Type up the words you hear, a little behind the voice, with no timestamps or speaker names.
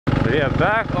So yeah,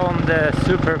 back on the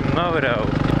Supermoto.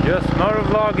 Just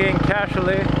motovlogging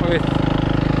casually with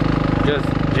just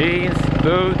jeans,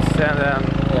 boots, and then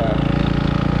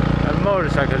a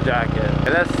motorcycle jacket.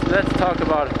 Let's talk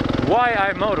about why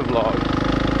I motovlog.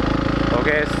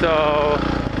 Okay, so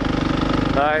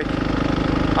like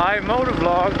I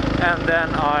motovlog and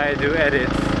then I do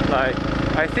edits. Like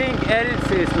I think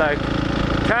edits is like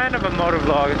kind of a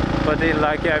motovlog, but in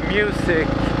like a music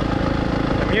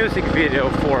video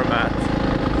format.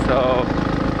 So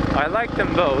I like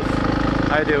them both.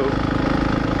 I do.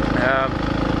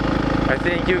 I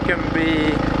think you can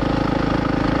be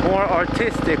more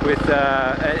artistic with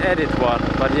an edit one,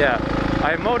 but yeah,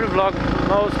 I motovlog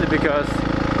mostly because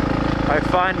I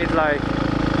find it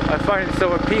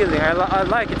so appealing. I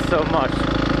like it so much,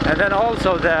 and then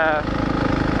also the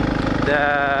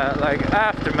like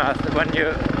aftermath when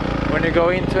you go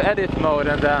into edit mode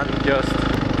and then just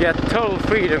get total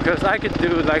freedom, because I could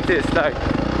do like this, like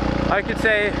I could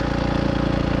say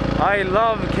I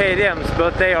love KDMs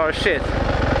but they are shit,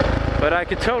 but I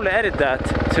could totally edit that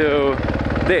to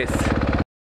this.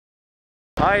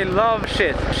 I love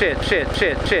shit.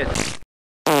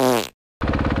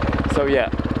 So yeah,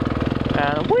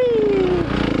 and whee!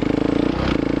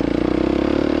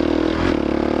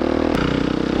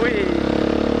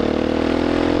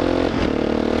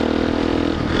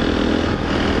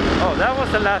 Oh, that was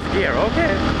the last gear,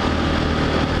 okay.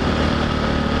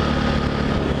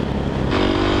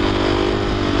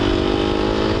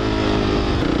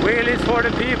 Wheelies for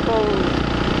the people.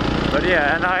 But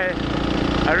yeah, and I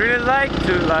really like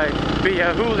to like be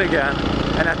a hooligan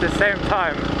and at the same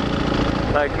time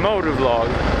like motovlog.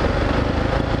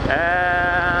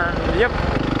 And yep.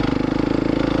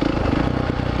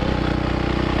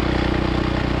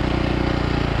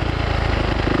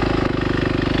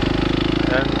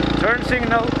 And turn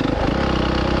signal.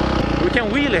 We can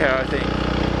wheel here, I think.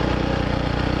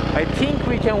 I think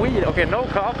we can wheel. Okay, no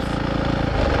cops.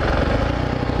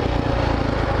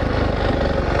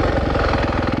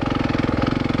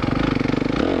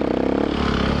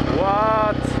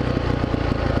 What?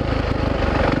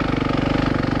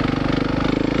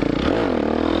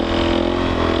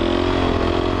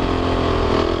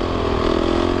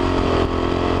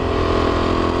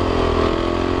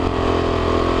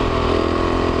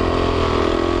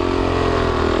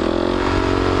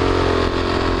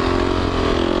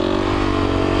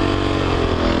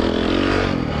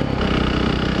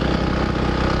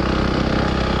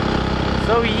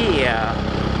 So yeah,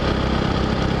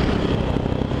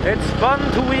 it's fun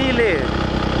to wheelie.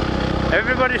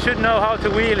 Everybody should know how to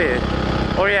wheelie.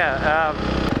 Or yeah,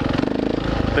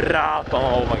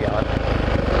 oh my god,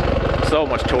 so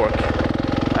much torque.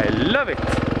 I love it.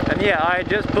 And yeah, I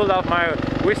just pulled out my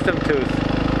wisdom tooth,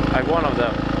 like one of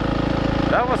them.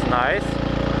 That was nice.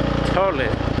 Totally.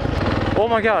 Oh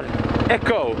my god,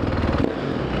 echo.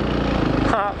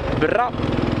 Ha, brap.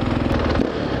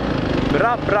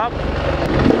 Brap.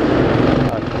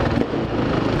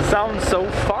 Sounds so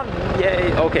fun,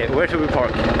 yay. Okay, where should we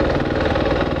park?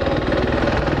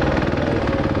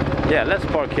 Yeah, let's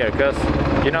park here, because,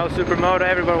 you know, Supermoto,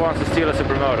 everybody wants to steal a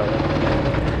Supermoto.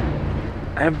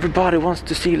 Everybody wants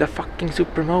to steal a fucking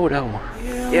Supermoto.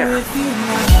 Yeah.